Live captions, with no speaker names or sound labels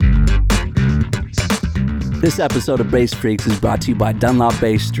This episode of Bass Freaks is brought to you by Dunlop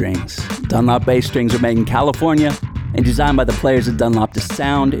Bass Strings. Dunlop Bass Strings are made in California and designed by the players at Dunlop to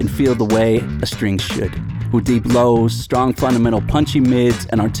sound and feel the way a string should, with deep lows, strong fundamental punchy mids,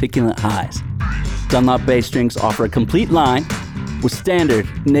 and articulate highs. Dunlop Bass Strings offer a complete line with standard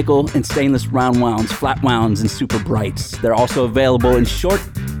nickel and stainless round wounds, flat wounds, and super brights. They're also available in short,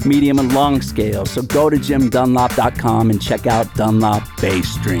 medium, and long scales, so go to jimdunlop.com and check out Dunlop Bass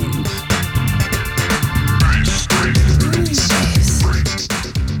Strings.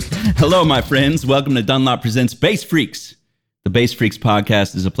 Hello, my friends. Welcome to Dunlop Presents Bass Freaks. The Bass Freaks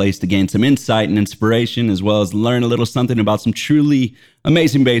podcast is a place to gain some insight and inspiration, as well as learn a little something about some truly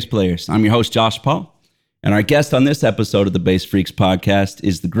amazing bass players. I'm your host, Josh Paul, and our guest on this episode of the Bass Freaks podcast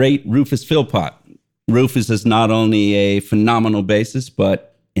is the great Rufus Philpott. Rufus is not only a phenomenal bassist,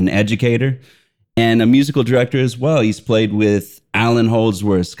 but an educator and a musical director as well. He's played with Allan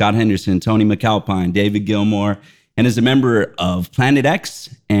Holdsworth, Scott Henderson, Tony McAlpine, David Gilmour, and is a member of Planet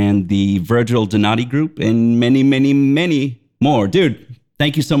X and the Virgil Donati Group, and many, many, many more. Dude,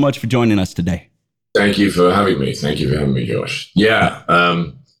 thank you so much for joining us today. Thank you for having me. Thank you for having me, Josh. Yeah,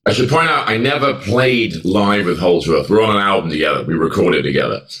 I should point out, I never played live with Holdsworth. We're on an album together. We recorded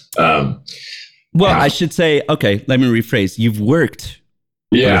together. I should say, okay, let me rephrase. You've worked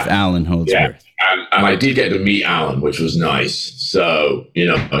with Allan Holdsworth. Yeah, and I did get to meet Allan, which was nice. So, you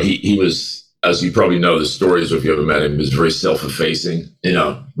know, he was, as you probably know, the stories if you ever met him, was very self-effacing, you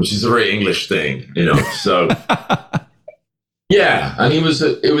know, which is a very English thing, you know. So, yeah, and it was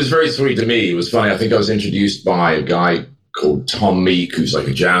very sweet to me. It was funny. I think I was introduced by a guy called Tom Meek, who's like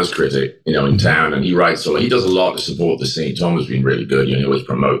a jazz critic, you know, in town, and he does a lot to support the scene. Tom has been really good. You know, he always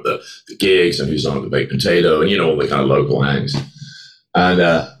promote the gigs and who's on at the Baked Potato and, you know, all the kind of local hangs. And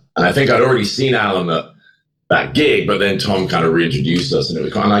I think I'd already seen Allan at that gig, but then Tom kind of reintroduced us,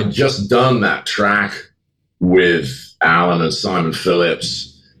 and I'd just done that track with Allan and Simon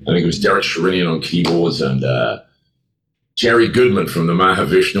Phillips. I think it was Derek Sherinian on keyboards and Jerry Goodman from the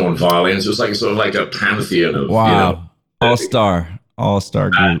Mahavishnu on violins. It was like sort of like a pantheon of, wow, you know, all-star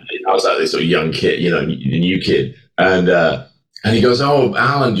group. I was like this sort of young kid, you know, a new kid, and he goes, "Oh,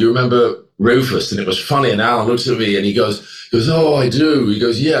 Allan, do you remember Rufus?" And it was funny, and Allan looks at me and he goes, "Oh, I do." He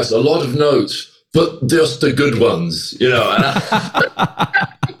goes, "Yes, a lot of notes, but just the good ones," you know. And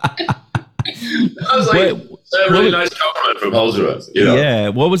I was like, a really nice compliment from Holdsworth, you know. Yeah.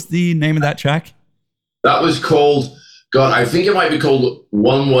 What was the name of that track? That was called, God, I think it might be called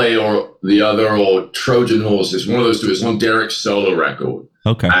One Way or the Other, or Trojan Horse. It's one of those two. It's on Derek's solo record.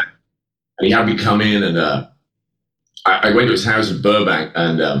 Okay. And he had me come in, and I went to his house in Burbank,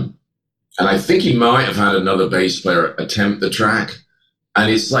 and I think he might have had another bass player attempt the track.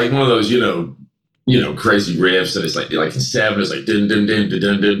 And it's like one of those, you know, crazy riffs, and it's like in seven, it's like dun dun dun dun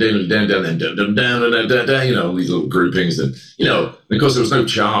dun dun dun dun dun dun dun dun dun, you know, these little groupings, and you know, of course there was no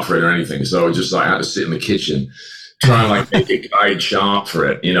chart for it or anything, so I just like had to sit in the kitchen, try and like make a guide chart for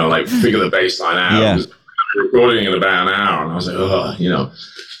it, you know, like figure the bass line out. Yeah. I was recording in about an hour, and I was like, oh, you know,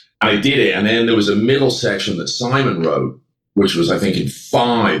 I did it, and then there was a middle section that Simon wrote, which was, I think, in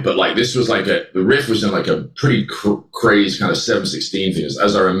 5, but like this was like the riff was in like a pretty crazy kind of 7/16 thing,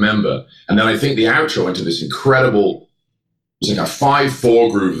 as I remember. And then I think the outro into this incredible, it was like a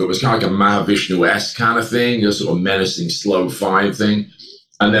 5/4 groove that was kind of like a Mahavishnu-esque kind of thing, a sort of menacing slow 5 thing.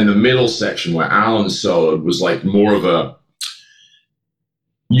 And then the middle section where Allan soloed was like more of a,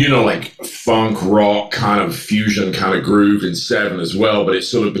 you know, like funk rock kind of fusion kind of groove in 7 as well, but it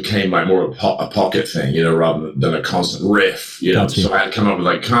sort of became like more of a pocket thing, you know, rather than a constant riff, you know. So I had to come up with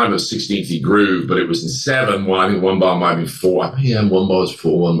like kind of a 16th groove, but it was in 7. Well, I think one bar might have been 4. Yeah, one bar is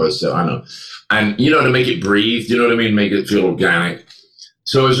 4, one bar is 7. I don't know. And, you know, to make it breathe, you know what I mean? Make it feel organic.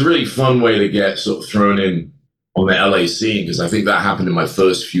 So it was a really fun way to get sort of thrown in on the LA scene, because I think that happened in my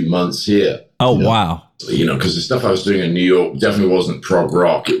first few months here. Oh, you know? wow. You know, because the stuff I was doing in New York definitely wasn't prog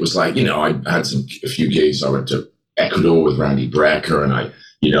rock. It was like, you know, I had a few gigs. I went to Ecuador with Randy Brecker, and I,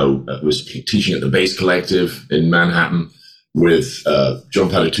 you know, was teaching at the Bass Collective in Manhattan with John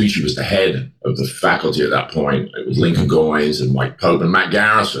Patitucci was the head of the faculty at that point. It was Lincoln Goines and Mike Pope and Matt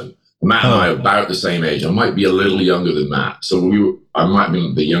Garrison. Matt and I are about the same age. I might be a little younger than Matt. So I might have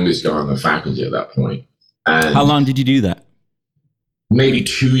been the youngest guy on the faculty at that point. And how long did you do that? Maybe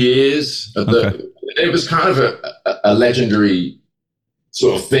 2 years. It was kind of a legendary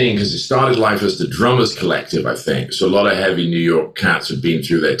sort of thing, because it started life as the Drummers Collective, I think. So a lot of heavy New York cats had been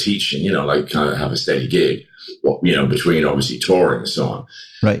through their teaching, you know, like kind of have a steady gig, you know, between obviously touring and so on.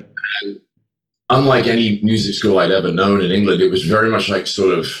 Right. And unlike any music school I'd ever known in England, it was very much like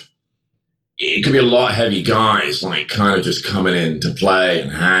sort of it could be a lot of heavy guys, like kind of just coming in to play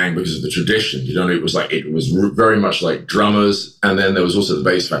and hang because of the tradition. You know, it was very much like drummers. And then there was also the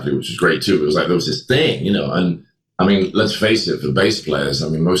bass factory, which was great too. It was like, there was this thing, you know, and I mean, let's face it, for bass players, I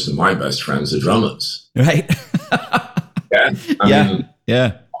mean, most of my best friends are drummers. Right. Yeah.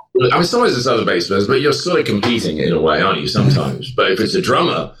 Yeah. I mean, sometimes it's other bass players, but you're sort of competing in a way, aren't you? Sometimes. But if it's a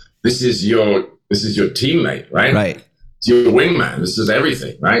drummer, this is your teammate, right? Right. It's your wingman. This is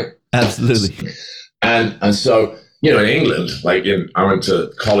everything, right? Absolutely. And so, you know, in England, I went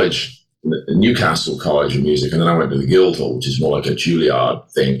to college, Newcastle College of Music, and then I went to the Guildhall, which is more like a Juilliard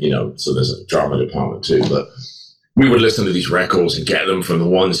thing, you know, so there's a drama department too. But we would listen to these records and get them from the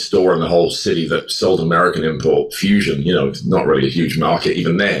one store in the whole city that sold American import Fusion, you know, not really a huge market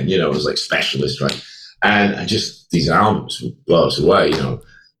even then, you know, it was like Specialist, right? And just these albums would blow us away, you know.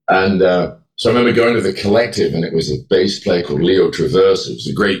 And so I remember going to the Collective, and it was a bass player called Leo Traverso. It was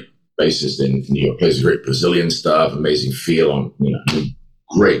a great bassist in New York, plays great Brazilian stuff, amazing feel on, you know,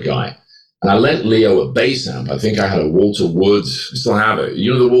 great guy. And I lent Leo a bass amp. I think I had a Walter Woods, I still have it.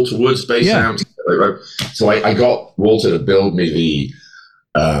 You know the Walter Woods bass amps? So I got Walter to build me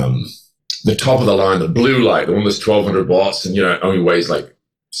the top of the line, the blue light, the one that's 1,200 watts, and, you know, it only weighs like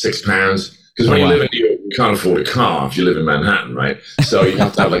 6 pounds. Because when you live in New York, you can't afford a car if you live in Manhattan, right? So you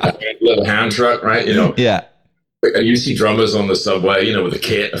have to have like a little hand truck, right? You know? Yeah. And you see drummers on the subway, you know, with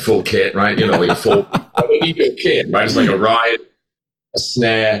a full kit, right? You know, like a full, I don't need a kit, right? It's like a ride, a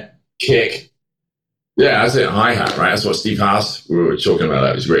snare, kick. Yeah, that's it, hi-hat, right? That's what Steve Haas, we were talking about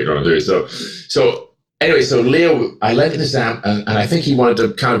that. He's a great drummer too. So anyway, so Leo, I lent him this amp, and I think he wanted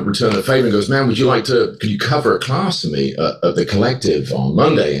to kind of return the favor and goes, man, could you cover a class for me at the Collective on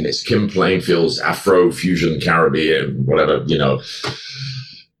Monday? And it's Kim Plainfield's Afro Fusion Caribbean, whatever, you know,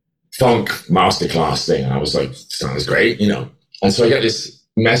 funk masterclass thing. And I was like, sounds great, you know. And so I get this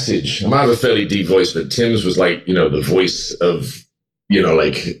message. I might have a fairly deep voice, but Tim's was like, you know, the voice of, you know,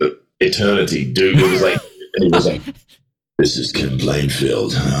 like eternity, dude. It was like, and he was like, this is Kim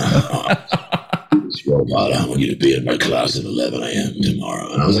Plainfield. This robot, I want you to be in my class at 11 a.m.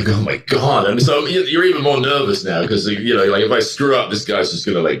 tomorrow. And I was like, oh my God. And so you're even more nervous now because, you know, like if I screw up, this guy's just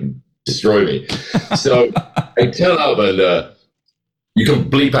going to like destroy me. So I tell up, and you can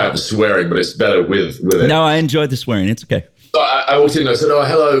bleep out the swearing, but it's better with it. No, I enjoyed the swearing. It's okay. So I walked in and I said, oh,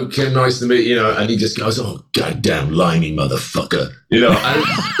 hello, Kim, nice to meet you. You know, and he just goes, oh, goddamn limey motherfucker. You know, and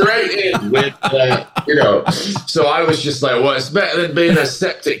straight in with, you know. So I was just like, well, it's better than being a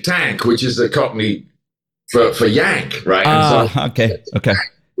septic tank, which is a Cockney for yank, right? Okay. And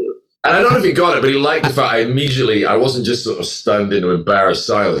I don't know if he got it, but he liked the fact I wasn't just sort of stunned into embarrassed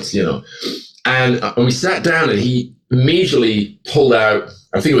silence, you know. And when we sat down, and he immediately pulled out,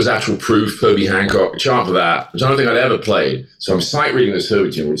 I think it was Actual Proof, Herbie Hancock, a chart for that, which I don't think I'd ever played. So I'm sight reading this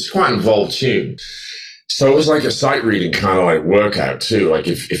Herbie tune, which is quite an involved tune. So it was like a sight reading kind of like workout too. Like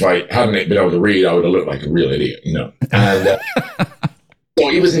if I hadn't been able to read, I would have looked like a real idiot, you know. And so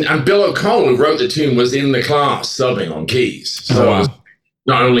he was and Bill O'Connell, who wrote the tune, was in the class subbing on keys. So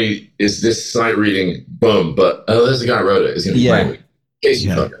not only is this sight reading boom, but there's the guy who wrote it. Is going to be playing with. In case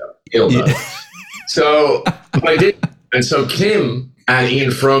you fuck it up, he'll know. So I did, and so Kim and Ian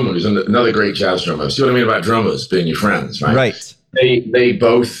Froman, who's another great jazz drummer. See what I mean about drummers being your friends, right? Right. They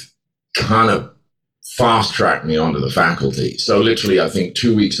both kind of fast-tracked me onto the faculty. So literally, I think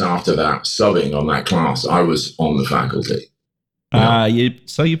 2 weeks after that subbing on that class, I was on the faculty.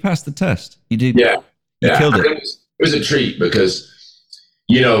 So you passed the test. You did. Yeah. You killed it. It was a treat because,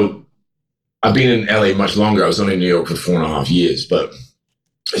 you know, I've been in LA much longer. I was only in New York for 4.5 years, but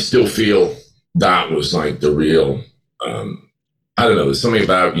I still feel that was like the real, I don't know, there's something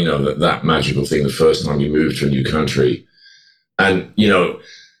about, you know, that magical thing the first time you move to a new country. And, you know,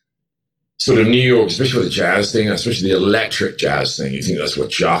 sort of New York, especially with the jazz thing, especially the electric jazz thing, you think that's what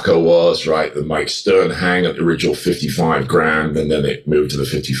Jaco was, right? The Mike Stern hang at the original 55 Grand, and then it moved to the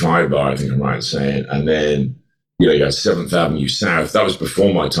 55 bar, I think I'm right in saying. And then, you know, you got 7th Avenue South. That was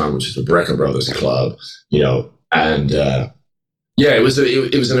before my time, which is the Brecker Brothers Club, you know. And, yeah, it was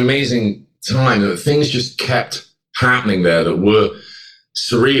an amazing time. Things just kept happening there that were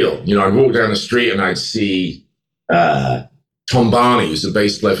surreal. You know, I'd walk down the street and I'd see Tom Barney, who's the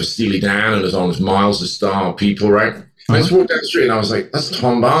bass player for Steely Dan and is on Miles of Star People, right? I just walked down the street and I was like, that's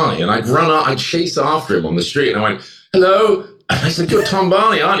Tom Barney. And I'd run out, I'd chase after him on the street. And I went, hello. And I said, you're Tom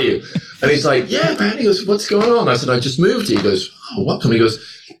Barney, aren't you? And he's like, yeah, man. He goes, what's going on? I said, I just moved here. He goes, oh, welcome. He goes,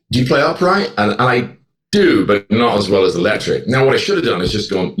 do you play upright? And I do, but not as well as electric. Now, what I should have done is just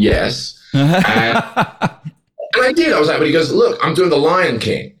gone, yes. And I did. I was like, but he goes, look, I'm doing The Lion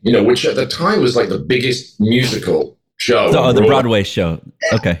King, you know, which at the time was like the biggest musical show. The Broadway show.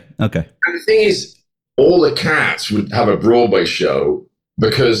 Okay. And the thing is, all the cats would have a Broadway show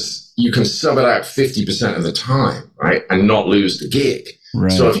because you can sub it out 50% of the time, right? And not lose the gig.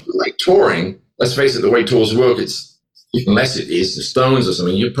 Right. So if you like touring, let's face it, the way tours work, it's, unless it is the Stones or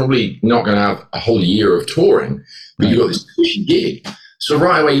something, you're probably not going to have a whole year of touring, but you got this cushy gig. So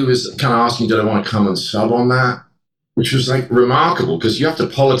right away, he was kind of asking, did I want to come and sub on that? Which was like remarkable because you have to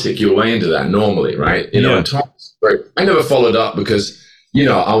politic your way into that normally, right? You know, and Thomas, right? I never followed up because, you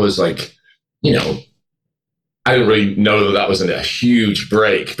know, I was like, you know, I didn't really know that wasn't a huge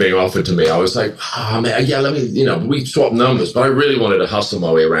break being offered to me. I was like, man, yeah, let me, you know, we swapped numbers, but I really wanted to hustle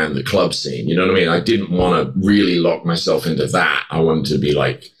my way around the club scene. You know what I mean? I didn't want to really lock myself into that. I wanted to be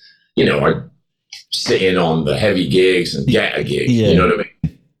like, you know, I'd sit in on the heavy gigs and get a gig. You know what I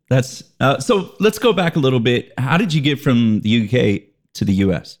mean? That's so let's go back a little bit. How did you get from the UK to the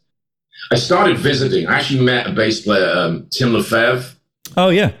US? I started visiting. I actually met a bass player, Tim Lefebvre. Oh,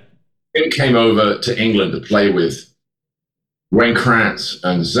 yeah. Tim came over to England to play with Wayne Krantz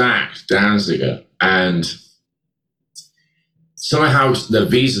and Zach Danziger, and somehow their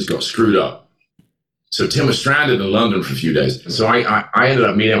visas got screwed up. So Tim was stranded in London for a few days. So I ended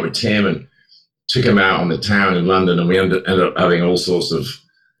up meeting up with Tim and took him out on the town in London, and we ended up having all sorts of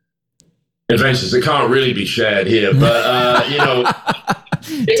adventures that can't really be shared here. But, you know.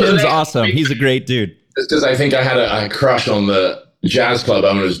 Tim's awesome. He's a great dude. It's because I think I had a crush on the jazz club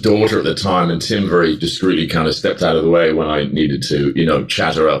owner's daughter at the time, and Tim very discreetly kind of stepped out of the way when I needed to, you know,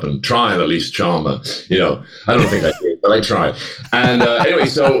 chat her up and try and at least charm her. You know, I don't think I did, but I tried. And anyway,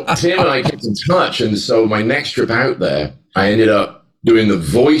 so Tim and I kept in touch. And so my next trip out there, I ended up doing the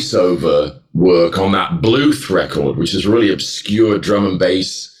voiceover work on that Bluth record, which is really obscure drum and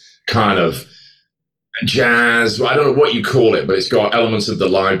bass kind of jazz. I don't know what you call it, but it's got elements of the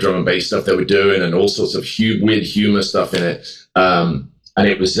live drum and bass stuff they were doing and all sorts of weird humor stuff in it. And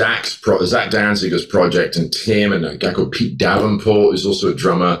it was Zach Danziger's project, and Tim and a guy called Pete Davenport, who's also a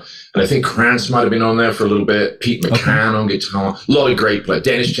drummer. And I think Krantz might have been on there for a little bit. Pete McCann on guitar. A lot of great players.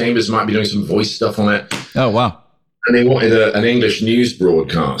 Dennis Chambers might be doing some voice stuff on it. Oh, wow. And they wanted an English news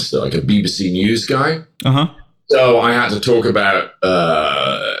broadcaster, like a BBC News guy. Uh-huh. So I had to talk about,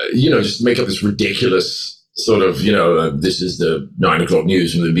 you know, just make up this ridiculous sort of, you know, this is the 9 o'clock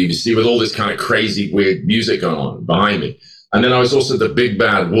news from the BBC with all this kind of crazy, weird music going on behind me. And then I was also the big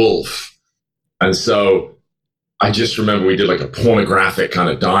bad wolf. And so I just remember we did like a pornographic kind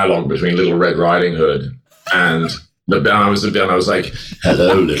of dialogue between Little Red Riding Hood and the band. I was like,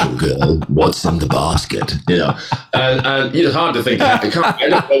 hello, little girl, what's in the basket? You know, and it's hard to think. I don't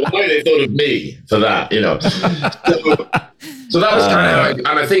know why they thought of me for that, you know. So that was kind of,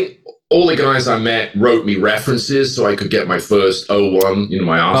 and I think all the guys I met wrote me references so I could get my first O1, you know,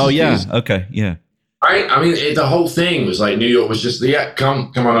 my answers. Oh, yeah. Okay. Yeah. I mean, the whole thing was like New York was just,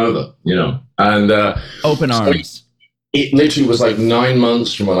 come on over, you know, and open arms. It literally was like 9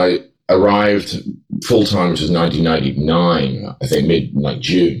 months from when I arrived full time, which was 1999, I think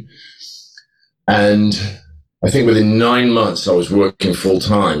June, and I think within 9 months I was working full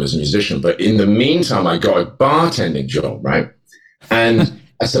time as a musician. But in the meantime, I got a bartending job, right, and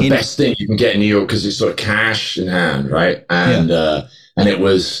that's the best thing you can get in New York because it's sort of cash in hand, right, and it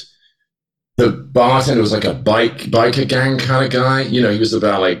was. The bartender was like a biker gang kind of guy. You know, he was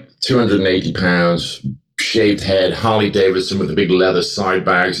about like 280 pounds, shaved head, Harley Davidson with the big leather side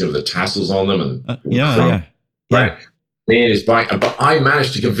bags, you know, with the tassels on them. And right. Me and his bike. But I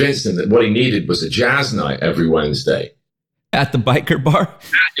managed to convince him that what he needed was a jazz night every Wednesday. At the biker bar?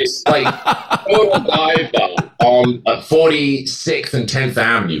 It's like total dive bar on 46th and 10th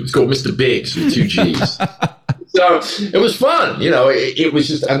Avenue. It's called Mr. Biggs with 2 G's. So it was fun. You know, it was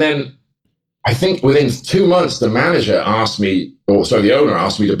just, and then I think within 2 months, the owner asked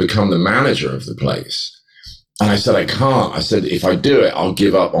me to become the manager of the place. And I said, I can't. I said, if I do it, I'll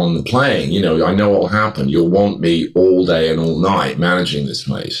give up on the playing. You know, I know what will happen. You'll want me all day and all night managing this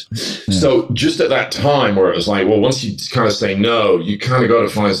place. Yeah. So just at that time where it was like, well, once you kind of say no, you kind of got to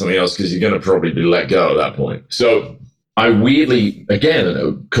find something else because you're going to probably be let go at that point. So I weirdly, again,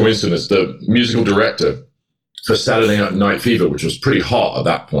 a coincidence, the musical director for Saturday Night Fever, which was pretty hot at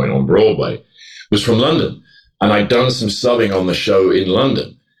that point on Broadway, was from London, and I'd done some subbing on the show in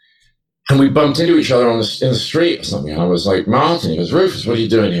London, and we bumped into each other in the street or something. And I was like, Martin, he goes, Rufus, what are you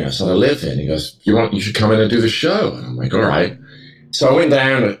doing here? I said, I live here. And he goes, you should come in and do the show. And I'm like, all right. So I went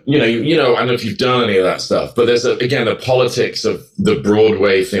down. You know, I don't know if you've done any of that stuff, but there's again the politics of the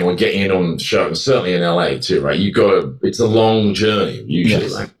Broadway thing or getting in on the show, and certainly in LA too, right? It's a long journey usually,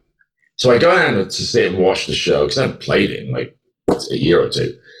 yes. Right? So I go down to sit and watch the show because I haven't played it in like a year or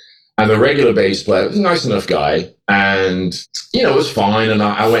two. And the regular bass player was a nice enough guy. And, you know, it was fine. And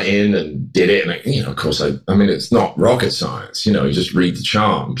I went in and did it. And, you know, of course, I mean, it's not rocket science. You know, you just read the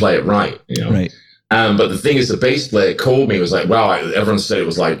chart and play it right, you know. Right. But the thing is, the bass player called me, was like, wow, everyone said it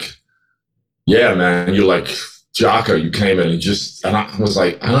was like, yeah, man, you're like, Jaco, you came in and I was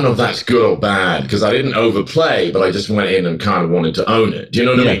like, I don't know if that's good or bad, because I didn't overplay, but I just went in and kind of wanted to own it. Do you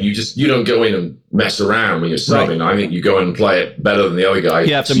know what I mean? You don't go in and mess around when you're subbing. Right. I think you go in and play it better than the other guy.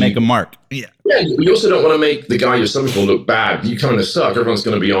 You have to make a mark. Yeah. Yeah. You also don't want to make the guy you're subbing for look bad. You come in to suck, everyone's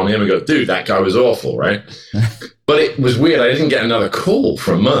going to be on him and go, dude, that guy was awful, right? But it was weird. I didn't get another call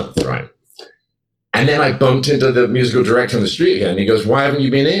for a month, right? And then I bumped into the musical director on the street again. He goes, why haven't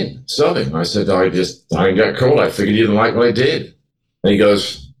you been in subbing? I said, I didn't get called. I figured you didn't like what I did. And he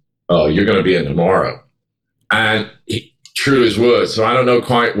goes, oh, you're going to be in tomorrow. And true to his words. So I don't know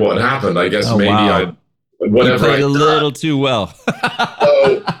quite what happened. I guess whatever. You played a little too well.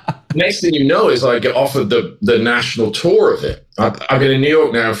 So next thing you know is I get offered the national tour of it. I've been in New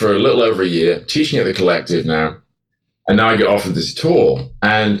York now for a little over a year, teaching at the Collective now. And now I get offered this tour,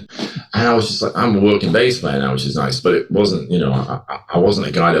 and I was just like, I'm a working bass player now, which is nice, but it wasn't, you know, I wasn't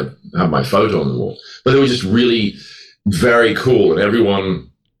a guy to have my photo on the wall. But it was just really very cool, and everyone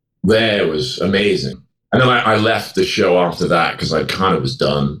there was amazing. And then I left the show after that because I kind of was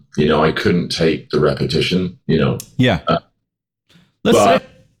done. You know, I couldn't take the repetition, you know. Yeah. Let's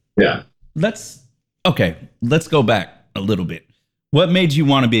go back a little bit. What made you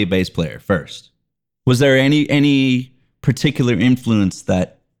want to be a bass player first? Was there any particular influence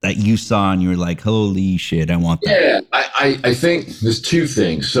that you saw and you were like, holy shit, I want that? Yeah, I think there's two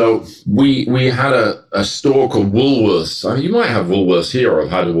things. So we had a store called Woolworths. I mean, you might have Woolworths here, or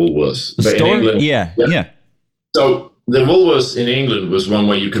have had a Woolworths. But in England, yeah. So the Woolworths in England was one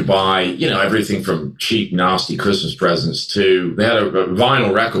where you could buy, you know, everything from cheap, nasty Christmas presents to, they had a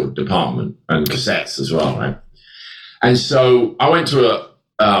vinyl record department and cassettes as well, right? And so I went to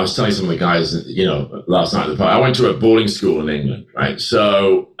I was telling some of the guys, you know, last night at the party, I went to a boarding school in England, right?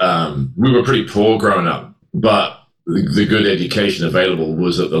 So we were pretty poor growing up, but the good education available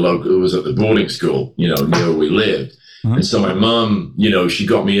was at the boarding school, you know, near where we lived. Mm-hmm. And so my mum, you know, she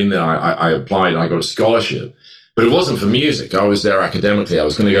got me in there. I applied and I got a scholarship, but it wasn't for music. I was there academically. I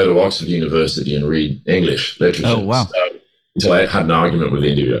was going to go to Oxford University and read English literature. Oh, wow. So I had an argument with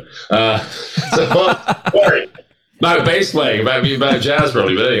the interviewer. Sorry. About bass playing, about jazz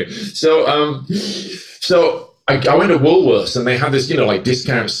probably, but anyway. So I went to Woolworths and they had this, you know, like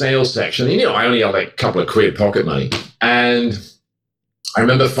discount sales section. And, you know, I only had like a couple of quid pocket money. And I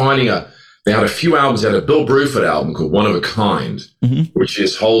remember finding they had a few albums. They had a Bill Bruford album called One of a Kind, mm-hmm. which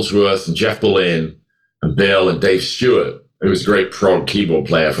is Holdsworth and Jeff Berlin and Bill and Dave Stewart. It was a great prog keyboard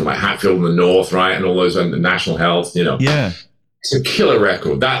player from like Hatfield in the North, right? And all those, and the National Health, you know. Yeah. It's a killer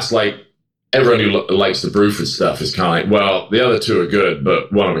record. That's like, everyone who likes the Bruford stuff is kind of like, well, the other two are good,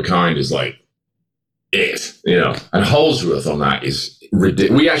 but One of a Kind is like it, you know. And Holdsworth on that is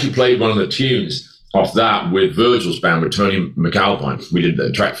ridiculous. We actually played one of the tunes off that with Virgil's band, with Tony McAlpine. We did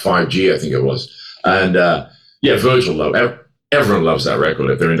the track 5G, I think it was. And Virgil, everyone loves that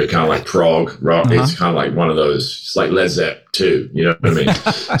record. If they're into kind of like prog rock, It's kind of like one of those, it's like Led Zepp 2, you know what I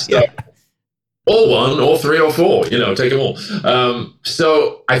mean? So, or one, or three, or four, you know, take them all.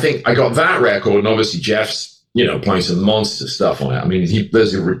 So I think I got that record, and obviously Jeff's, you know, playing some monster stuff on it. I mean,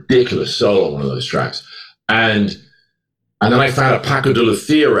 there's a ridiculous solo on one of those tracks. And then I found a Paco de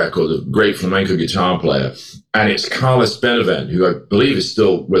Lucia record, a great flamenco guitar player, and it's Carlos Benavent, who I believe is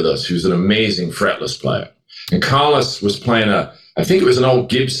still with us, who's an amazing fretless player. And Carlos was playing I think it was an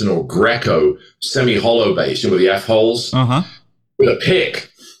old Gibson or Greco semi-hollow bass, you know, with the F holes, with a pick,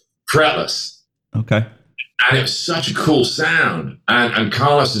 fretless. Okay. And it was such a cool sound. And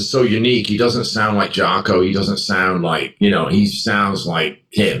Carlos is so unique. He doesn't sound like Jaco. He doesn't sound like, you know, he sounds like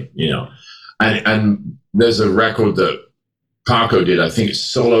him, you know. And there's a record that Paco did, I think it's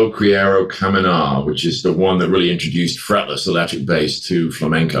Solo Criero Caminar, which is the one that really introduced fretless electric bass to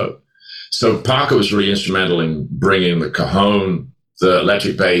flamenco. So Paco was really instrumental in bringing the cajon, the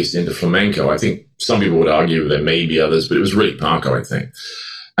electric bass, into flamenco. I think some people would argue there may be others, but it was really Paco, I think.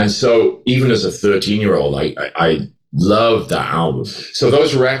 And so even as a 13-year-old, I loved that album. So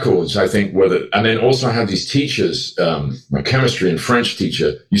those records, I think, and then also I had these teachers, my chemistry and French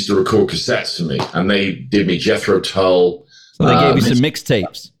teacher used to record cassettes for me, and they did me Jethro Tull. So they gave you some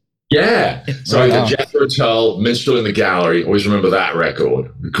mixtapes. Yeah. So I did Jethro Tull, Minstrel in the Gallery. Always remember that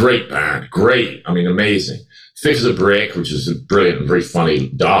record. Great band. Great. I mean, amazing. Thick as a Brick, which is brilliant and very funny,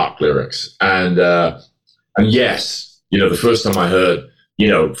 dark lyrics. And Yes, you know, the first time I heard, you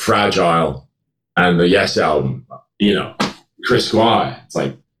know, Fragile and the Yes album, you know, Chris Squire. It's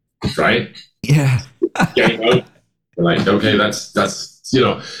like, right? Yeah. Game over. Like, okay, that's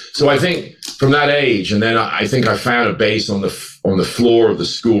So I think from that age, and then I think I found a bass on the floor of the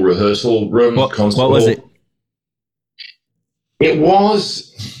school rehearsal room. What was it? It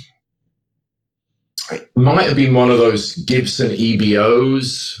might have been one of those Gibson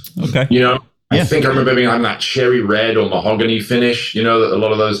EBOs. Okay. I think I remember being on that cherry red or mahogany finish, that a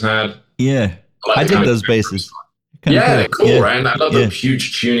lot of those had. Yeah. I dig those basses. They're cool, right? And I love the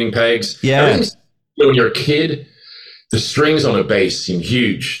huge tuning pegs. Yeah. When you're a kid, the strings on a bass seem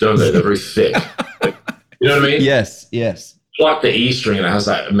huge, don't they? They're very thick. You know what I mean? Yes. Pluck the E string and it has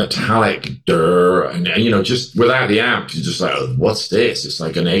that metallic durr, and just without the amp, you're just like, oh, what's this? It's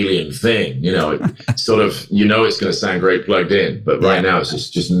like an alien thing, It sort of, it's going to sound great plugged in, but right now it's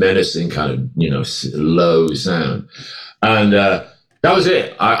just menacing kind of, low sound, and that was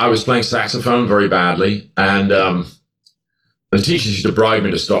it. I was playing saxophone very badly, and the teachers used to bribe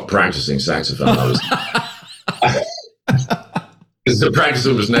me to stop practicing saxophone. Because the practice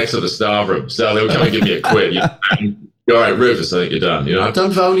room was next to the staff room, so they would come and give me a quiz. All right, Rufus, I think you're done.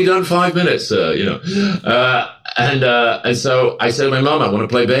 I've only done 5 minutes, and so I said to my mum, I want to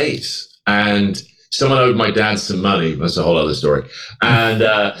play bass, and someone owed my dad some money. That's a whole other story. And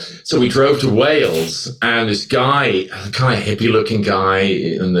so we drove to Wales, and this guy, kind of hippie-looking guy,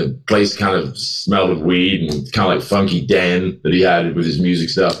 and the place kind of smelled of weed and kind of like funky den that he had with his music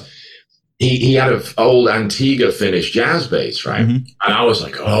stuff. He had an old Antigua finished jazz bass, right? Mm-hmm. And I was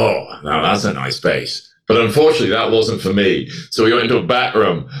like, oh, now that's a nice bass. But unfortunately, that wasn't for me. So we went into a back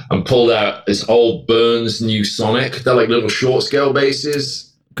room and pulled out this old Burns New Sonic. They're like little short scale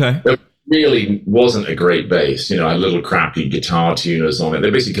basses. Okay. It really wasn't a great bass. I had little crappy guitar tuners on it. They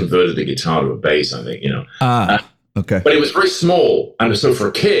basically converted the guitar to a bass, I think, Okay. But it was very small. And so for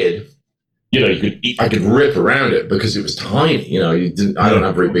a kid, I could rip around it because it was tiny. I don't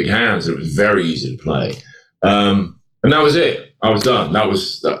have very big hands. It was very easy to play. And that was it. I was done.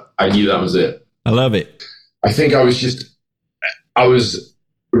 I knew that was it. I love it. I think I was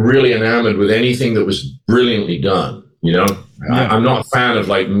really enamored with anything that was brilliantly done. I'm not a fan of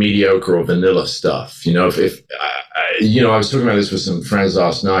like mediocre or vanilla stuff. I was talking about this with some friends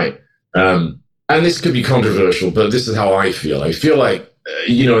last night. And this could be controversial, but this is how I feel. I feel like,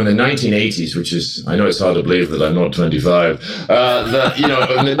 in the 1980s, which is, I know it's hard to believe that I'm not 25, in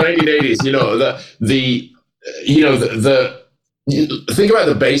the 1980s, think about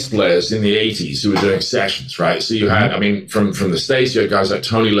the bass players in the 80s who were doing sessions, right? So you had, from the States, you had guys like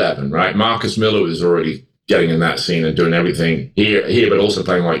Tony Levin, right? Marcus Miller was already getting in that scene and doing everything here, but also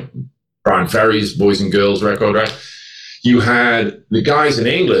playing like Brian Ferry's Boys and Girls record, right? You had the guys in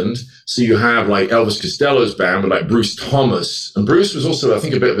England. So you have like Elvis Costello's band with like Bruce Thomas. And Bruce was also, I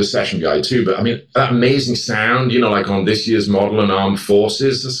think, a bit of a session guy too. But that amazing sound, like on This Year's Model and Armed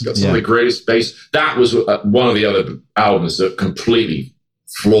Forces, that's got some of the greatest bass. That was one of the other albums that completely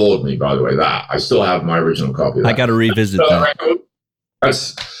floored me, by the way. That I still have my original copy of that. I got to revisit that.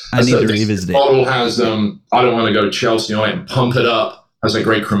 I need to revisit it. Model has I Don't Want to Go to Chelsea on it, and Pump It Up has a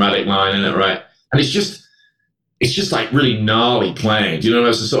great chromatic line in it, right? And it's just like really gnarly playing. Do you know,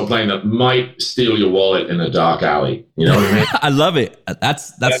 it's the sort of playing that might steal your wallet in a dark alley. You know what I mean? I love it.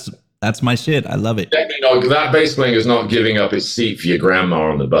 That's my shit. I love it. That bass playing is not giving up its seat for your grandma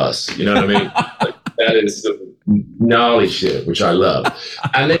on the bus. You know what I mean? That is some gnarly shit, which I love.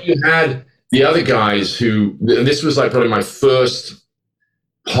 And then you had the other guys who, and this was like probably my first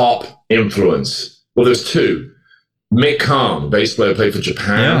pop influence. Well, there's two. Mick Kahn, bass player, played for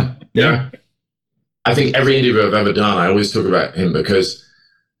Japan. Yeah. I think every interview I've ever done, I always talk about him because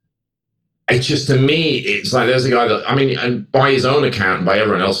it's just, to me, it's like there's a guy that, and by his own account and by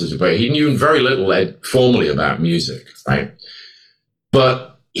everyone else's, he knew very little formally about music, right?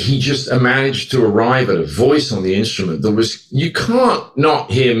 But he just managed to arrive at a voice on the instrument that was, you can't not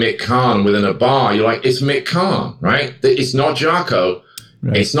hear Mick Kahn within a bar. You're like, it's Mick Kahn, right? It's not Jaco.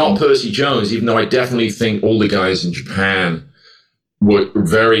 Right. It's not Percy Jones, even though I definitely think all the guys in Japan were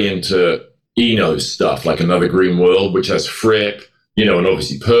very into Eno's stuff, like Another Green World, which has Fripp, and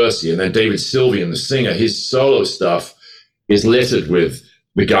obviously Percy, and then David Sylvian, the singer, his solo stuff is littered with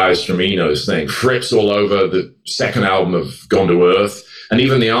the guys from Eno's thing. Fripp's all over the second album of Gone to Earth, and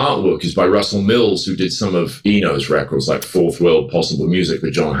even the artwork is by Russell Mills, who did some of Eno's records, like Fourth World Possible Music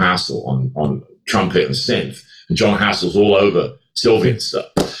with John Hassell on trumpet and synth, and John Hassell's all over Sylvian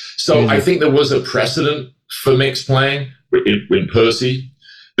stuff. So I think there was a precedent for Mick's playing in Percy.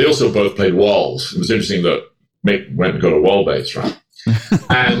 They also both played walls. It was interesting that Mick went and got a wall bass, right?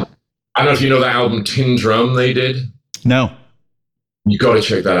 And I don't know if you know that album Tin Drum they did. No. You got to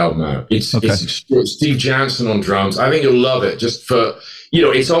check that album out. It's Steve Jansen on drums. I think you'll love it. Just for,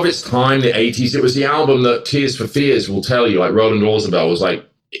 it's of its time, the 80s. It was the album that Tears for Fears will tell you, like Roland Orzabal was like,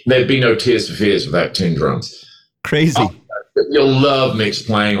 there'd be no Tears for Fears without tin drums. Crazy. You'll love Mick's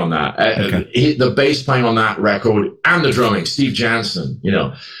playing on that. Okay. The bass playing on that record and the drumming, Steve Jansen,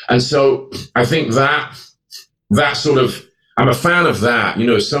 And so I think that sort of, I'm a fan of that.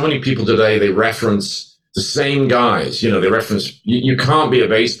 So many people today, they reference the same guys. They reference, you can't be a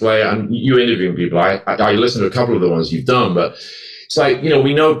bass player, and you interviewing people. I listened to a couple of the ones you've done, but it's like,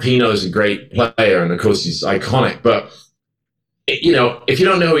 we know Pino's a great player, and of course he's iconic, but if you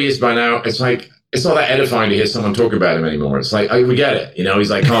don't know who he is by now, it's like, it's not that edifying to hear someone talk about him anymore. It's like, we get it. He's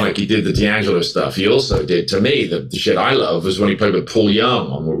iconic. He did the D'Angelo stuff. He also did, to me, the shit I love was when he played with Paul Young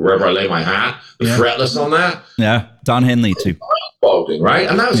on Wherever I Lay My Hat, the fretless on that. Yeah, Don Henley too. Right?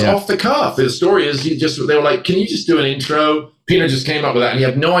 And that was off the cuff. The story is they were like, can you just do an intro? Pino just came up with that, and he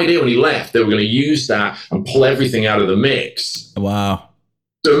had no idea when he left they were going to use that and pull everything out of the mix. Wow.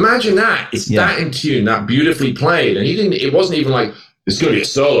 So imagine that. It's that in tune, that beautifully played. And it wasn't even like, it's going to be a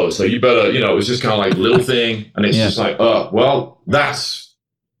solo, so you better, it was just kind of like a little thing. And it's just like, oh, well, that's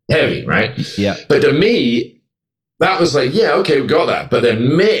heavy, right? Yeah. But to me, that was like, yeah, okay, we got that. But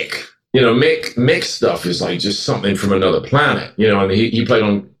then Mick's stuff is like just something from another planet, and he played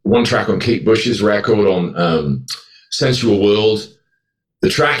on one track on Kate Bush's record on Sensual World. The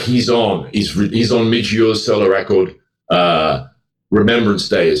track he's on on Midge Ure's solo record, Remembrance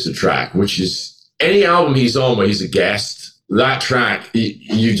Day is the track, which is any album he's on where he's a guest. That track,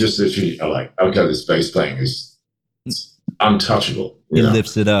 you just literally are like, okay, this bass playing is untouchable. It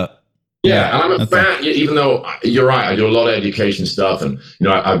lifts it up. Yeah, and I'm a fan, even though you're right, I do a lot of education stuff, and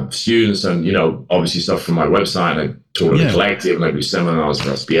I have students and obviously stuff from my website, and I talk to the collective, and I do seminars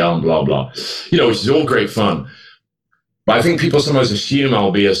for SPL and blah blah, which is all great fun. But I think people sometimes assume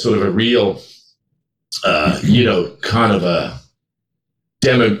I'll be a sort of a real, kind of a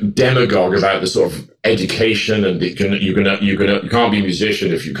demagogue about the sort of education, and you can't be a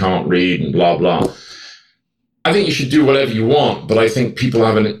musician if you can't read and blah blah. I think you should do whatever you want, but I think people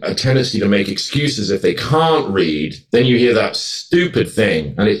have a tendency to make excuses if they can't read. Then you hear that stupid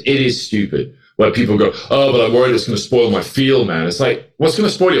thing, and it is stupid, where people go, oh, but I'm worried it's going to spoil my feel, man. It's like, what's going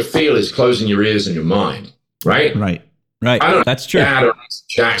to spoil your feel is closing your ears and your mind, right? Right. I don't That's true. Dad or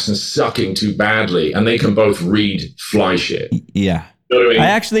Jackson sucking too badly, and they can both read fly shit. Yeah. You know what I mean? I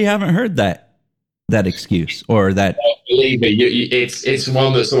actually haven't heard that excuse or that. Believe me, it's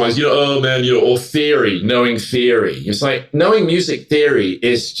one that sometimes, oh man, or theory, knowing theory. It's like knowing music theory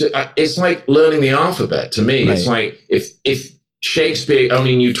is just, it's like learning the alphabet to me. Right. It's like if Shakespeare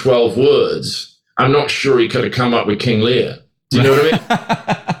only knew 12 words, I'm not sure he could have come up with King Lear. Do you know what I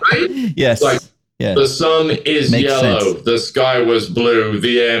mean? Right? Yes. Like, the sun is Makes yellow. sense. The sky was blue.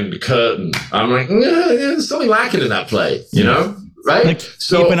 The end. Curtain. I'm like, there's something lacking in that play, right? Like,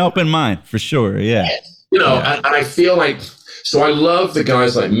 keep an open mind for sure. Yeah. And I feel like, so I love the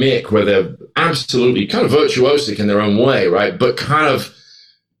guys like Mick, where they're absolutely kind of virtuosic in their own way, right? But kind of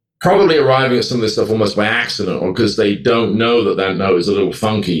probably arriving at some of this stuff almost by accident, or because they don't know that note is a little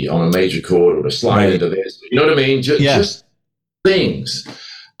funky on a major chord, or to slide into this. You know what I mean? Just things.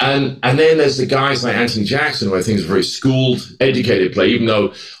 And then there's the guys like Anthony Jackson, who I think is a very schooled, educated player, even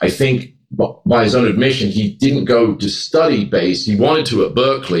though I think by his own admission, he didn't go to study bass. He wanted to at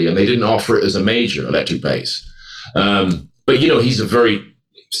Berklee, and they didn't offer it as a major, electric bass. But, he's a very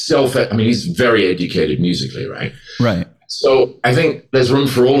he's very educated musically, right? Right. So I think there's room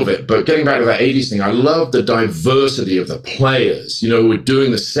for all of it. But getting back to that 80s thing, I love the diversity of the players, who are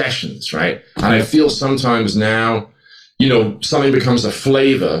doing the sessions, right? And I feel sometimes now, something becomes a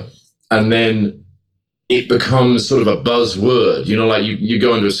flavor, and then it becomes sort of a buzzword. Like you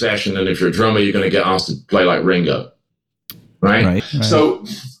go into a session, and if you're a drummer, you're going to get asked to play like Ringo, right? So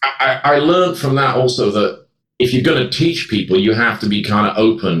I learned from that also that if you're going to teach people, you have to be kind of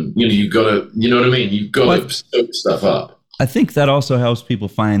open. You've got to, you know what I mean? You've got to soak stuff up. I think that also helps people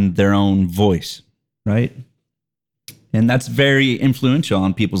find their own voice, right? And that's very influential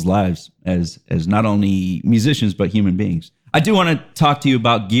on people's lives as not only musicians, but human beings. I do want to talk to you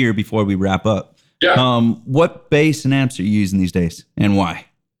about gear before we wrap up. Yeah. What bass and amps are you using these days, and why?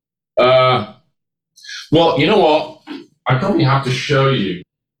 Well, you know what? I probably have to show you.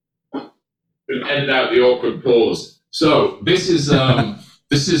 Edit out the awkward pause. So this is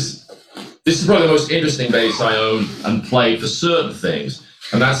this is probably the most interesting bass I own and play for certain things,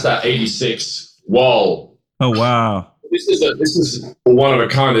 and that's that 86 Wall. Oh wow! This is one of a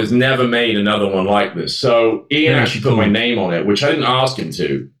kind. There's never made another one like this. So Ian actually put my name on it, which I didn't ask him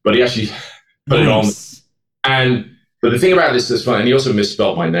to, but he actually put it on. And But the thing about this that's funny, and he also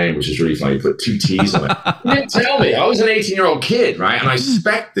misspelled my name, which is really funny. He put 2 T's on it. He didn't tell me. I was an 18-year-old kid, right? And I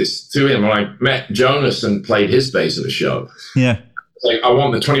spec'd this to him when I met Jonas and played his bass at the show. Yeah. Like, I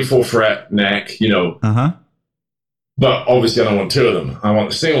want the 24 fret neck, Uh-huh. but obviously I don't want 2 of them. I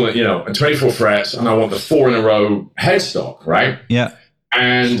want the single, and 24 frets, and I want the 4 in a row headstock, right? Yeah.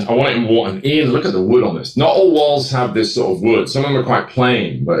 And I want it in wood. And Ian, look at the wood on this. Not all walls have this sort of wood. Some of them are quite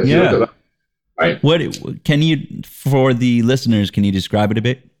plain, but if you look at that, right? What can you, for the listeners, can you describe it a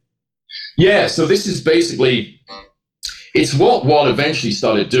bit? Yeah, so this is basically, it's what Watt eventually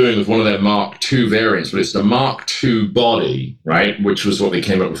started doing with one of their Mark II variants, but it's the Mark II body, right? Which was what they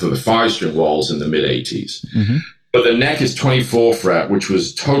came up with for the 5-string walls in the mid-'80s. Mm-hmm. But the neck is 24 fret, which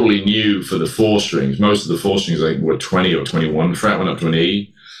was totally new for the 4 strings. Most of the 4 strings, I think, were 20 or 21 fret, went up to an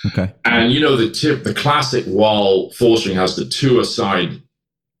E. Okay. And the classic wall 4 string has the 2 aside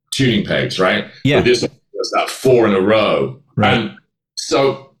tuning pegs, right? Yeah. But this one has that 4 in a row. Right. And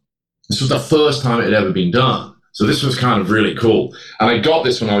so this was the first time it had ever been done. So this was kind of really cool. And I got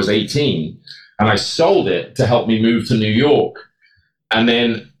this when I was 18, and I sold it to help me move to New York. And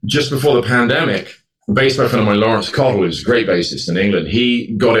then just before the pandemic, a bass player friend of mine, Lawrence Cottle, who's a great bassist in England,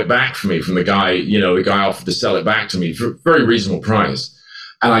 he got it back for me from the guy, the guy offered to sell it back to me for a very reasonable price.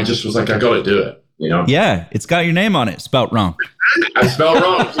 And I just was like, I got to do it, Yeah, it's got your name on it, spelt wrong. I spelled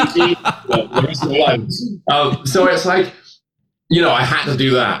wrong. So it's like, I had to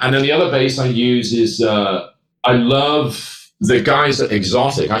do that. And then the other bass I use is, I love the guys at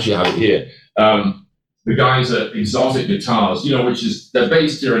Exotic. Actually, I have it here. The guys at Exotic Guitars, which is, they're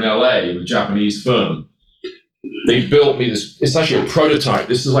based here in LA, a Japanese firm. They built me this, it's actually a prototype.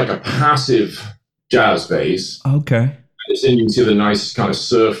 This is like a passive jazz bass. Okay. It's in, you can see the nice kind of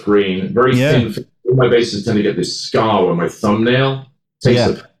surf green, very thin. All my basses tend to get this scar where my thumbnail takes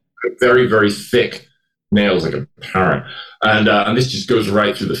a very, very thick nails like a parrot. And this just goes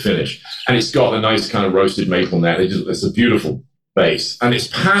right through the finish. And it's got a nice kind of roasted maple neck. It's a beautiful bass. And it's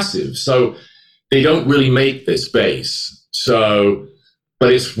passive. So they don't really make this bass.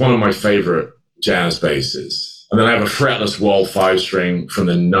 But it's one of my favorite jazz basses. And then I have a fretless wall 5-string from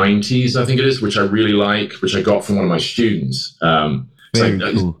the 90s, I think it is, which I really like, which I got from one of my students. Very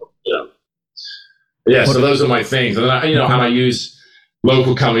cool. Yeah, so those are my things. And I use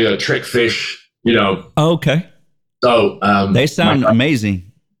local company, Trickfish, Okay. So they sound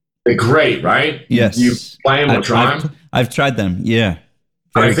amazing. They're great, right? Yes. You play them or try them? I've tried them. Yeah.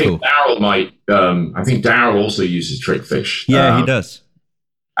 Very I think cool. Daryl might. I think Daryl also uses Trickfish. Yeah, he does.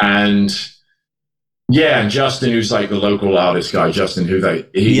 And Justin, who's like the local artist guy, Justin,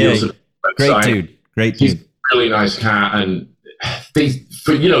 he also great dude. He's a really nice cat, and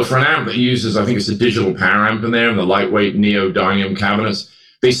for an amp that uses, I think it's a digital power amp in there, and the lightweight neodymium cabinets,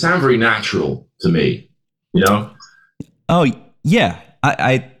 they sound very natural to me. Oh yeah,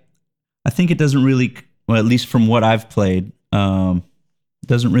 I think it doesn't really, well, at least from what I've played,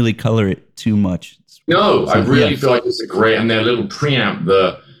 doesn't really color it too much. No, I really feel like it's a great, and their little preamp,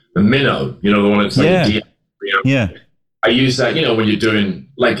 the Minnow, the one that's like a DX preamp. Yeah. I use that, when you're doing,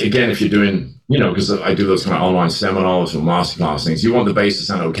 like, again, if you're doing, because I do those kind of online seminars or masterclass things, you want the bass to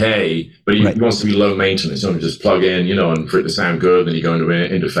sound okay, but it wants to be low maintenance. You don't just plug in, and for it to sound good, then you go into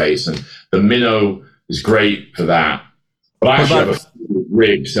an interface. And the Minnow is great for that. But I actually have a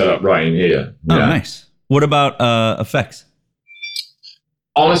rig set up right in here. Oh, nice. What about effects?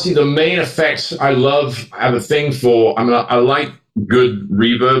 Honestly, the main effects I have a thing for. I like good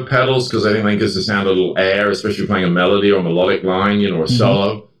reverb pedals because I think they gives the sound a little air, especially playing a melody or a melodic line, or a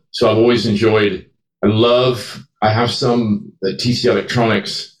solo. So I've always enjoyed. I have some TC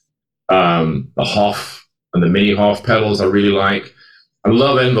Electronics, the Hoff and the Mini Hoff pedals I really like. I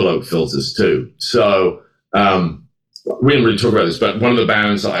love envelope filters too. So we didn't really talk about this, but one of the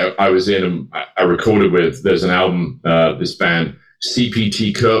bands I was in and I recorded with, there's an album, this band,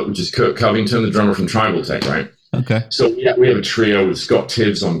 CPT Kurt, which is Kurt Covington, the drummer from Tribal Tech, right? Okay. So we have a trio with Scott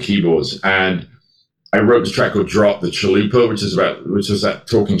Tibbs on keyboards, and I wrote this track called Drop the Chalupa, which is that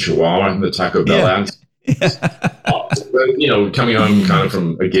talking chihuahua in the Taco Bell ads. Coming home kind of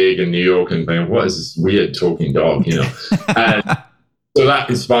from a gig in New York and thinking, what is this weird talking dog, And so that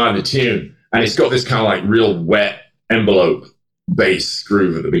inspired the tune. And it's got this kind of like real wet envelope bass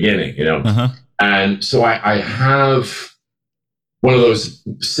groove at the beginning, And so I have one of those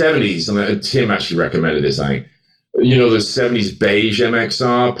 70s, and Tim actually recommended this, I think. Those 70s beige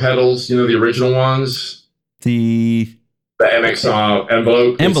MXR pedals, the original ones? The MXR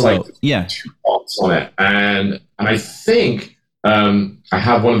envelope. Envelope, it's like 2 pots on it. And I think I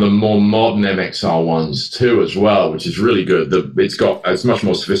have one of the more modern MXR ones too, as well, which is really good. It's much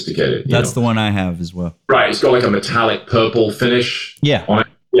more sophisticated. That's the one I have as well. Right. It's got like a metallic purple finish. Yeah. On it.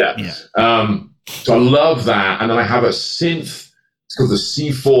 Yeah. So I love that. And then I have a synth. It's called the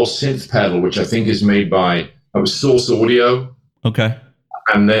C4 synth pedal, which I think is made by Source Audio. Okay.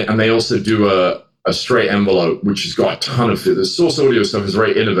 And they also do a straight envelope, which has got a ton of it. The Source Audio stuff is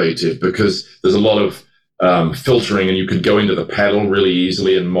very innovative because there's a lot of filtering, and you can go into the pedal really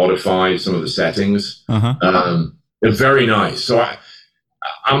easily and modify some of the settings. They're very nice. So I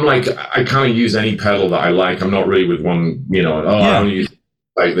kind of use any pedal that I like. I'm not really with one, I only use,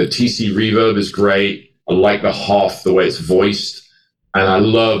 like, the TC Reverb is great. I like the Hoff, the way it's voiced. And I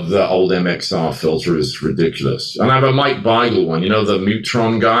love the old MXR filter, is ridiculous. And I have a Mike Beigel one, the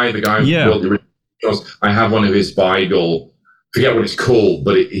Mutron guy, the guy who built the original. I have one of his Beigel, forget what it's called,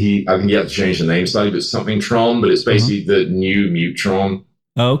 but I think he had to change the name slightly, but it's something Tron, but it's basically the new Mutron.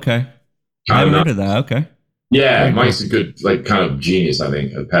 Oh, okay. I haven't heard of that. Okay. Yeah, Mike's a good, like, kind of genius, I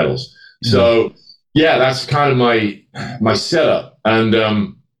think, at pedals. So, yeah, that's kind of my setup. And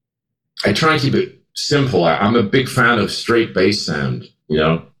I try and keep it simple. I'm a big fan of straight bass sound,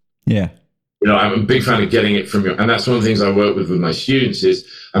 Yeah. I'm a big fan of getting it from and that's one of the things I work with my students is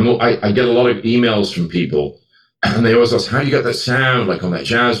I get a lot of emails from people, and they always ask, how do you get that sound, like, on that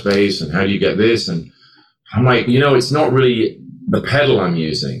jazz bass, and how do you get this? And I'm like, it's not really the pedal I'm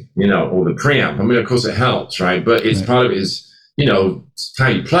using, or the preamp. I mean, of course it helps, right? But it's part of it is, it's how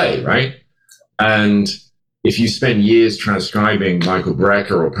you play, right? And if you spend years transcribing Michael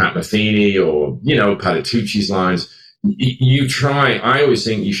Brecker or Pat Metheny or, Patitucci's lines, I always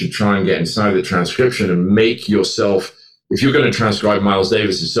think you should try and get inside the transcription and make yourself, if you're going to transcribe Miles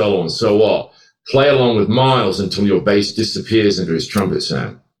Davis's solo and So What, play along with Miles until your bass disappears into his trumpet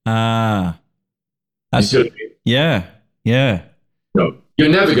sound. That's, yeah. You're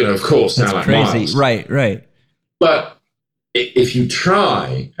never going to, of course, sound like crazy. Miles. Right. But if you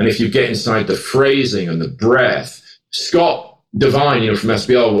try, and if you get inside the phrasing and the breath, Scott Devine, from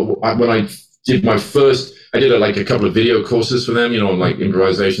SBL, when I did I did a couple of video courses for them, on like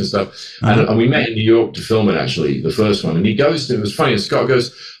improvisation stuff. And we met in New York to film it, actually, the first one. And he goes, it was funny, and Scott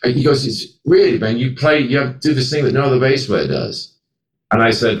goes, it's really, man, you have to do this thing that no other bass player does. And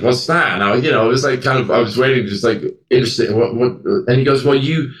I said, what's that? And I was like, I was waiting, just like interested. What? And he goes, well,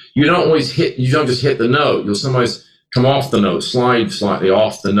 you don't just hit the note. You'll sometimes come off the note, slide slightly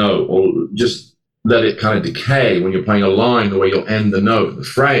off the note, or just let it kind of decay when you're playing a line, the way you'll end the note, the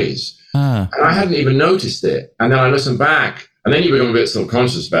phrase. And I hadn't even noticed it. And then I listened back, and then you become a bit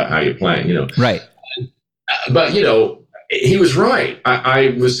self-conscious about how you're playing, Right. But, he was right.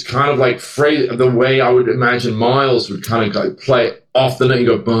 I was kind of like the way I would imagine Miles would kind of like play off the note and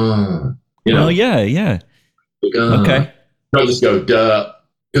go, bah, Oh, yeah. Okay. Not just go, duh.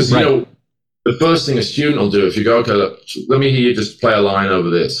 Because, the first thing a student will do, if you go, okay, look, let me hear you just play a line over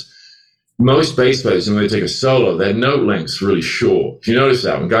this. Most bass players, when they take a solo, their note length's really short. If you notice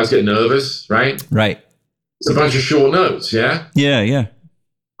that, when guys get nervous, right? Right. It's a bunch of short notes, yeah? Yeah.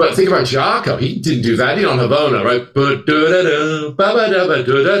 But think about Jaco. He didn't do that. He on Havana, right?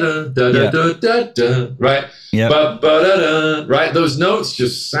 Right? Yeah. Right? Those notes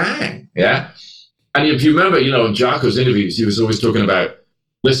just sang, yeah? And if you remember, in Jaco's interviews, he was always talking about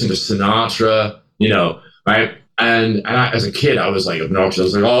listen to Sinatra, right? And I, as a kid, I was like obnoxious. I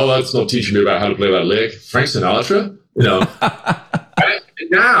was like, oh, that's not teaching me about how to play that lick. Frank Sinatra, And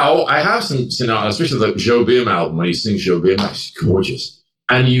now I have some Sinatra, especially the Joe Beam album when he sings Joe Beam. It's gorgeous.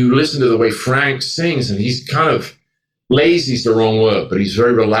 And you listen to the way Frank sings, and he's kind of lazy is the wrong word, but he's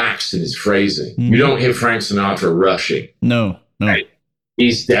very relaxed in his phrasing. You don't hear Frank Sinatra rushing. No. Right?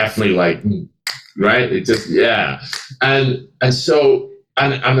 He's definitely like, right? It just, yeah. And so,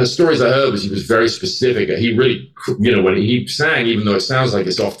 and the stories I heard was he was very specific. He really, when he sang, even though it sounds like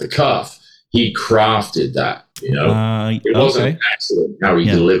it's off the cuff, he crafted that, It wasn't an accident how he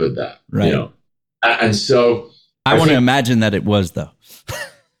delivered that, right. And so... I want to imagine that it was, though.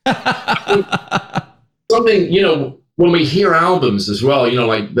 Something, when we hear albums as well,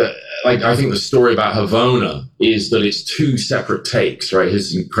 like I think the story about Havana is that it's two separate takes, right?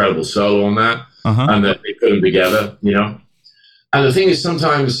 His incredible solo on that, and that they put them together, And the thing is,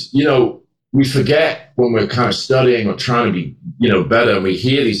 sometimes, we forget when we're kind of studying or trying to be, better, and we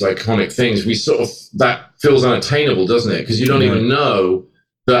hear these iconic things, we sort of, that feels unattainable, doesn't it? Because you don't even know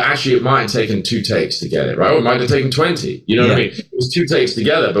that actually it might have taken 2 takes to get it, right? Or it might have taken 20, what I mean? It was 2 takes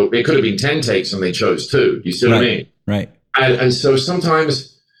together, but it could have been 10 takes and they chose 2. You see what I mean? Right. And so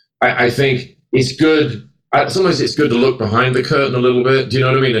sometimes I think it's good. Sometimes it's good to look behind the curtain a little bit. Do you know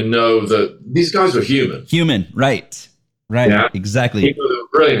what I mean? And know that these guys are human. Right. Right. Yeah? Exactly. People that were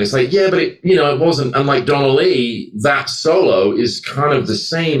brilliant. It's like, yeah, but it wasn't. And like Donna Lee, that solo is kind of the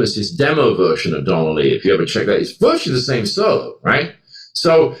same as his demo version of Donna Lee. If you ever check that, it's virtually the same solo, right?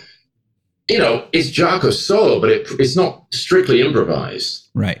 So, it's Jaco's solo, but it's not strictly improvised.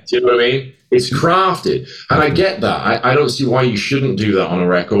 Right. Do you know what I mean? It's crafted. And I get that. I don't see why you shouldn't do that on a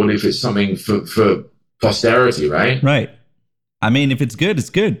record if it's something for posterity, right? Right. I mean, if it's good, it's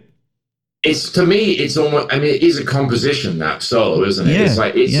good. To me, it's almost, it is a composition, that solo, isn't it? Yeah, It's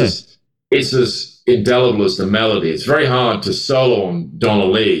like, it's as indelible as the melody. It's very hard to solo on Donna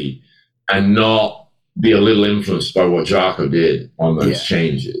Lee and not be a little influenced by what Jaco did on those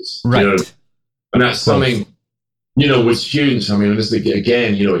changes. Right. And that's something, with students, this is,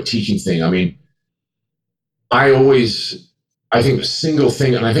 again, a teaching thing. I think the single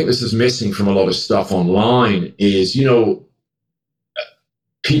thing, and I think this is missing from a lot of stuff online, is,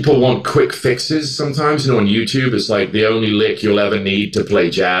 people want quick fixes sometimes. On YouTube, it's like the only lick you'll ever need to play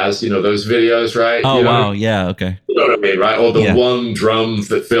jazz. Those videos, right? Oh, wow. Yeah. Okay. You know what I mean, right? Or the one drum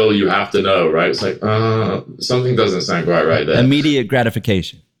that fill you have to know, right? It's like, something doesn't sound quite right there. Immediate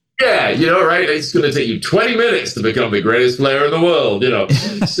gratification. Yeah, right? It's going to take you 20 minutes to become the greatest player in the world,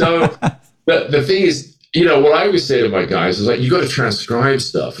 So the thing is, what I always say to my guys is like, you got to transcribe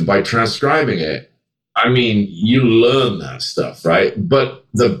stuff. And by transcribing it, you learn that stuff, right? But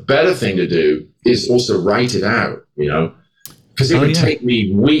the better thing to do is also write it out, because it would take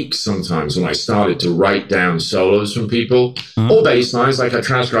me weeks sometimes when I started to write down solos from people or bass lines. Like I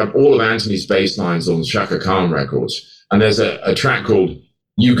transcribed all of Anthony's bass lines on Chaka Khan records. And there's a track called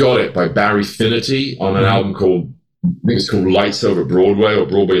You Got It by Barry Finnerty on an album called, I think it's called Lights Over Broadway or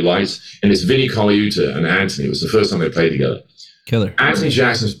Broadway Lights. And it's Vinnie Colaiuta and Anthony. It was the first time they played together. Killer. Anthony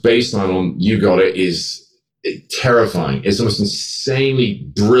Jackson's bass line on You Got It is terrifying. It's almost insanely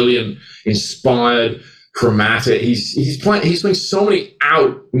brilliant, inspired, chromatic. He's playing so many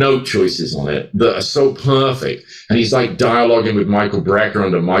out note choices on it that are so perfect. And he's like dialoguing with Michael Brecker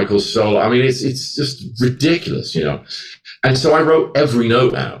under Michael's solo. It's just ridiculous, And so I wrote every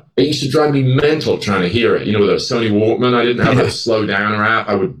note out. It used to drive me mental trying to hear it. With a Sony Walkman, I didn't have a slow downer app.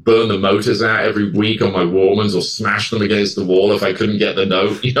 I would burn the motors out every week on my Walkmans or smash them against the wall if I couldn't get the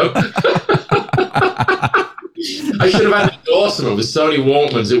note, I should have had an endorsement with Sony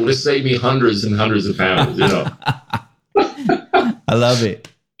Walkmans. It would have saved me hundreds and hundreds of pounds, I love it.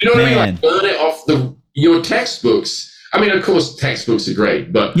 You know what I mean? Like learn it off your textbooks. Of course, textbooks are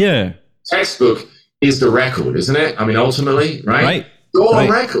great, but textbook is the record, isn't it? Ultimately, right? Right. Go on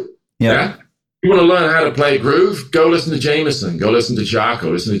record. Yeah. You want to learn how to play groove? Go listen to Jameson. Go listen to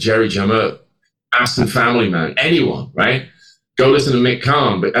Jaco. Listen to Jerry Jammer, Aston Family Man, anyone, right? Go listen to Mick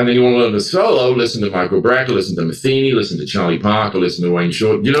Kahn. And then you want to learn the solo, listen to Michael Brecker, listen to Metheny, listen to Charlie Parker, listen to Wayne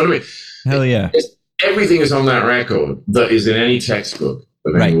Short. You know what I mean? Hell yeah. Everything is on that record that is in any textbook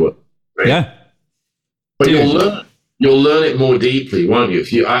of any work. Right? Yeah. But you'll learn it more deeply, won't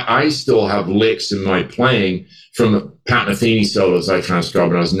you? I still have licks in my playing from Pat Metheny solos I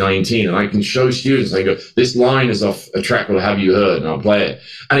transcribed when I was 19, and I can show students, I go, this line is off a track called Have You Heard? And I'll play it.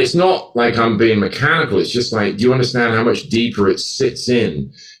 And it's not like I'm being mechanical. It's just like, do you understand how much deeper it sits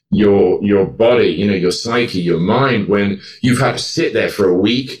in your body, your psyche, your mind, when you've had to sit there for a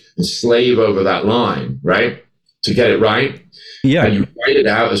week and slave over that line, right? To get it right. Yeah. And you write it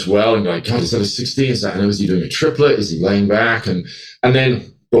out as well, and you're like, God, is that a 60? Is he doing a triplet? Is he laying back? And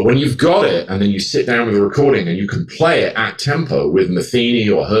then, but when you've got it, and then you sit down with a recording and you can play it at tempo with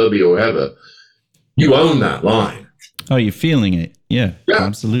Metheny or Herbie or whoever, you own that line. Oh, you're feeling it. Yeah.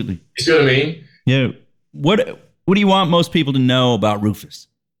 Absolutely. You see what I mean? Yeah. What do you want most people to know about Rufus?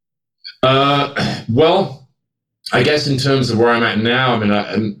 Well, I guess in terms of where I'm at now,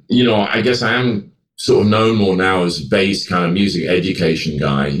 I guess I am sort of known more now as a bass kind of music education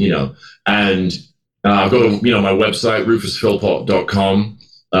guy, and I've got my website, rufusphilpott.com.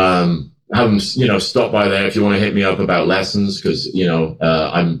 Have them, stop by there if you want to hit me up about lessons, because,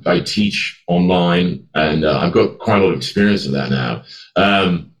 I teach online, and I've got quite a lot of experience with that now.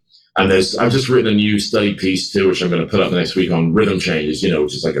 And I've just written a new study piece too, which I'm going to put up next week on rhythm changes,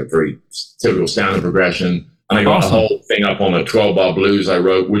 which is like a very typical standard progression. And I got a whole thing up on a 12-bar blues I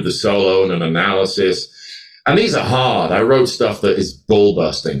wrote with the solo and an analysis. And these are hard. I wrote stuff that is bull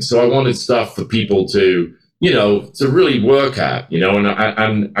busting. So I wanted stuff for people to, to really work at,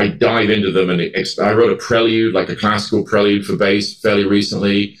 and I dive into them. And I wrote a prelude, like a classical prelude for bass fairly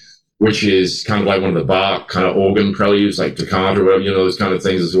recently, which is kind of like one of the Bach kind of organ preludes, like Toccata, or whatever, those kind of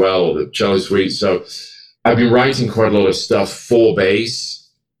things as well, or the cello suite. So I've been writing quite a lot of stuff for bass.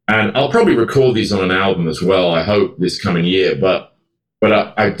 And I'll probably record these on an album as well, I hope, this coming year. But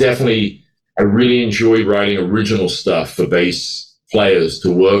I definitely I really enjoyed writing original stuff for bass players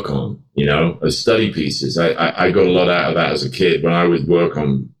to work on, as study pieces. I got a lot out of that as a kid when I would work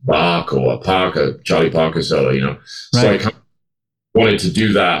on Bach or Charlie Parker solo, So I kind of wanted to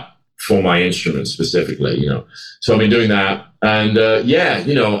do that for my instrument specifically, So I've been doing that. And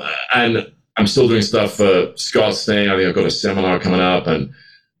and I'm still doing stuff for Scott's thing. I think I've got a seminar coming up, and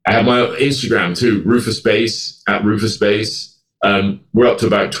I have my Instagram too, Rufus Bass, at Rufus Bass. We're up to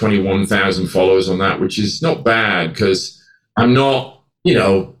about 21,000 followers on that, which is not bad because I'm not,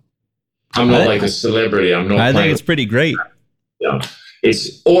 I'm not like a celebrity. I think it's pretty great.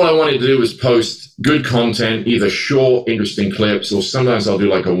 It's all I wanted to do was post good content, either short, interesting clips, or sometimes I'll do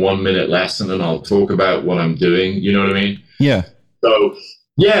like a 1-minute lesson and I'll talk about what I'm doing. You know what I mean? Yeah. So,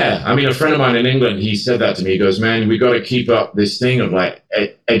 yeah, I mean, a friend of mine in England, he said that to me. He goes, man, we got to keep up this thing of like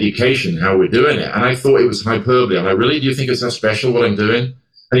education, how we're doing it. And I thought it was hyperbole. I'm like, really? Do you think it's that special what I'm doing?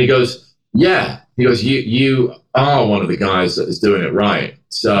 And he goes, yeah. He goes, you are one of the guys that is doing it right.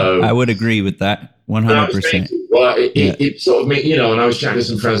 So I would agree with that 100%. Well, it sort of, and I was chatting to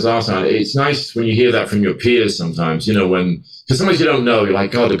some friends last night. It's nice when you hear that from your peers sometimes, because sometimes you don't know. You're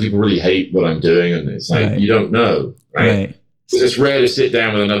like, God, do people really hate what I'm doing? And it's like, you don't know, right? It's rare to sit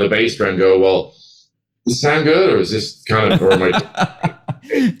down with another bass player and go, well, does it sound good, or is this kind of, or am I?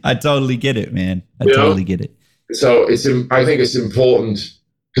 I totally get it, man. I totally get it. So I think it's important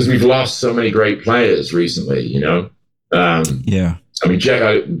because we've lost so many great players recently, Yeah. I mean,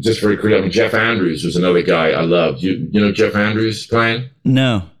 just very quickly, Jeff Andrews was another guy I loved. You know Jeff Andrews playing?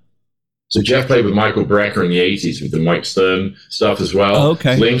 No. So Jeff played with Michael Brecker in the 80s with the Mike Stern stuff as well. Oh,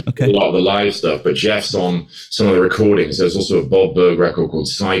 okay. A lot of the live stuff, but Jeff's on some of the recordings. There's also a Bob Berg record called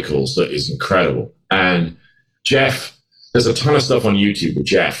Cycles that is incredible. And Jeff, there's a ton of stuff on YouTube with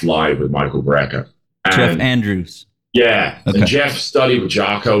Jeff live with Michael Brecker. Jeff Andrews. Yeah. Okay. And Jeff studied with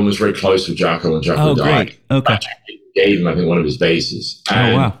Jaco and was very close with Jaco, and Jaco died. Great. Okay. Gave him, I think, one of his basses.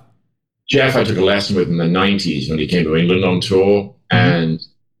 And wow. Jeff, I took a lesson with in the 90s when he came to England on tour, and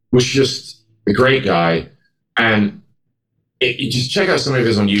was just a great guy. And just check out some of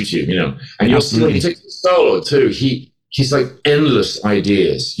his on YouTube, and you'll see when he takes the solo too, he's like endless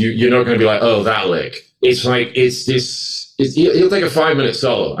ideas. You're not going to be like, oh, that lick. It's like, he'll take a 5-minute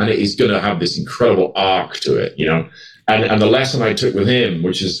solo and he's going to have this incredible arc to it, And the lesson I took with him,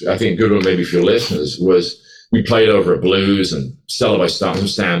 which is, I think, a good one maybe for your listeners, was we played over a blues and Stella by Stockton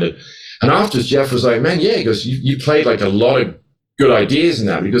Standard. And afterwards, Jeff was like, man, yeah, he goes, you played like a lot of good ideas in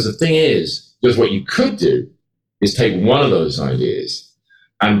that, because the thing is, because what you could do is take one of those ideas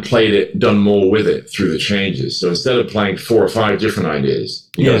and done more with it through the changes. So instead of playing 4 or 5 different ideas,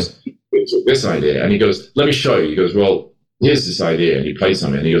 he goes, we took this idea, and he goes, let me show you. He goes, well, here's this idea, and he played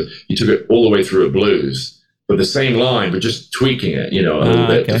something, and he goes, he took it all the way through a blues, but the same line, but just tweaking it, a little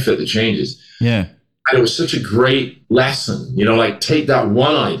bit to fit the changes. Yeah. And it was such a great lesson, like take that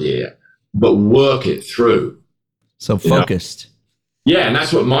one idea, but work it through. So focused. Yeah, and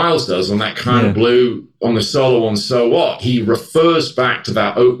that's what Miles does on that kind of blue, on the solo on So What. He refers back to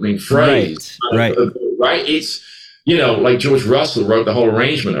that opening phrase. Right. Right? It's, like George Russell wrote the whole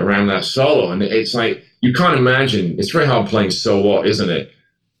arrangement around that solo. And it's like, you can't imagine, it's very hard playing So What, isn't it?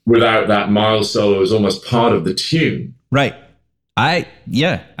 Without that Miles solo as almost part of the tune. Right. I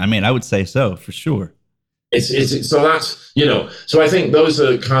would say so, for sure. It's so that's, so I think those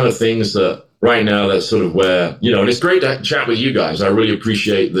are kind of things that right now that's sort of where, and it's great to chat with you guys. I really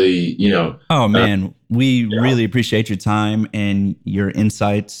appreciate the, Oh man, we really appreciate your time and your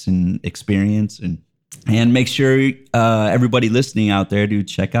insights and experience, and make sure everybody listening out there to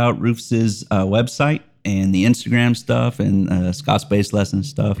check out Rufus's website and the Instagram stuff and Scott's Bass Lesson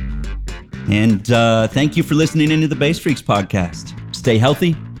stuff. And thank you for listening into the Bass Freaks podcast. Stay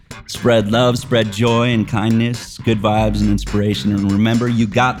healthy, spread love, spread joy and kindness, good vibes and inspiration. And remember, you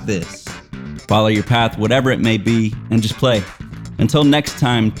got this. Follow your path, whatever it may be, and just play. Until next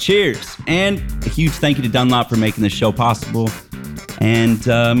time, cheers. And a huge thank you to Dunlop for making this show possible. And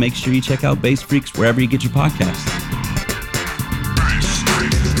make sure you check out Bass Freaks wherever you get your podcasts.